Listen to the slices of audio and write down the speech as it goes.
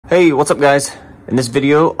Hey, what's up guys? In this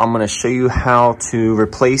video, I'm gonna show you how to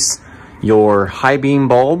replace your high beam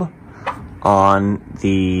bulb on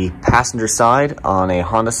the passenger side on a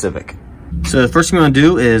Honda Civic. So the first thing we're gonna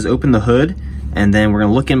do is open the hood, and then we're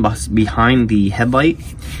gonna look in behind the headlight.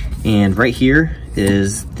 And right here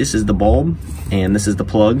this is the bulb, and this is the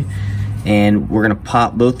plug. And we're gonna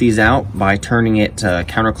pop both these out by turning it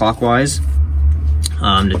counterclockwise.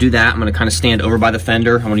 To do that, I'm gonna kind of stand over by the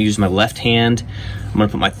fender. I'm gonna use my left hand. I'm gonna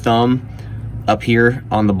put my thumb up here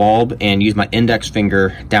on the bulb and use my index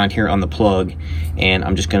finger down here on the plug, and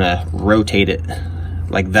I'm just gonna rotate it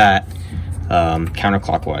like that,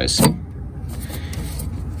 counterclockwise.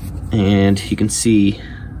 And you can see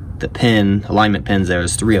the pin, alignment pins there,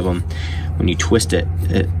 there's 3 of them. When you twist it,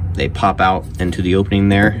 they pop out into the opening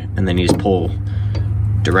there, and then you just pull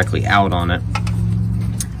directly out on it.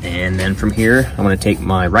 And then from here, I'm gonna take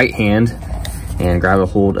my right hand and grab a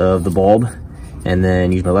hold of the bulb, and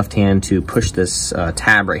then use my left hand to push this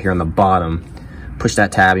tab right here on the bottom. Push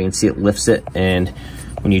that tab, you can see it lifts it, and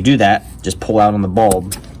when you do that, just pull out on the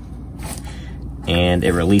bulb, and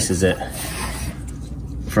it releases it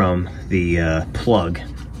from the plug.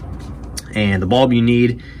 And the bulb you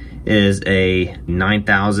need is a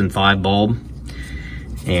 9005 bulb,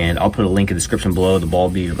 and I'll put a link in the description below, the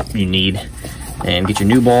bulb you need. And get your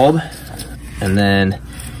new bulb, and then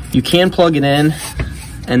you can plug it in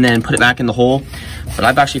and then put it back in the hole, but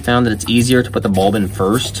I've actually found that it's easier to put the bulb in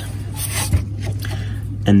first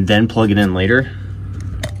and then plug it in later.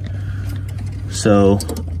 So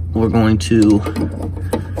we're going to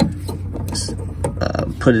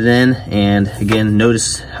put it in, and again,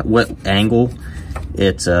 notice what angle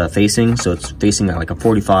it's facing. So it's facing at like a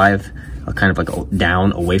 45, kind of like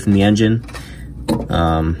down away from the engine.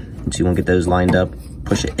 So you want to get those lined up,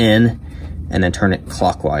 push it in, and then turn it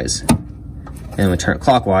clockwise. And when we turn it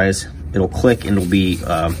clockwise, it'll click and it'll be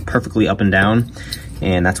perfectly up and down,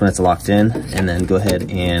 and that's when it's locked in. And then go ahead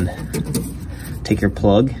and take your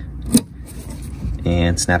plug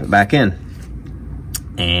and snap it back in,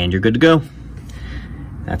 and you're good to go.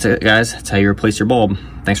 That's it guys, that's how you replace your bulb.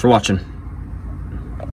 Thanks for watching.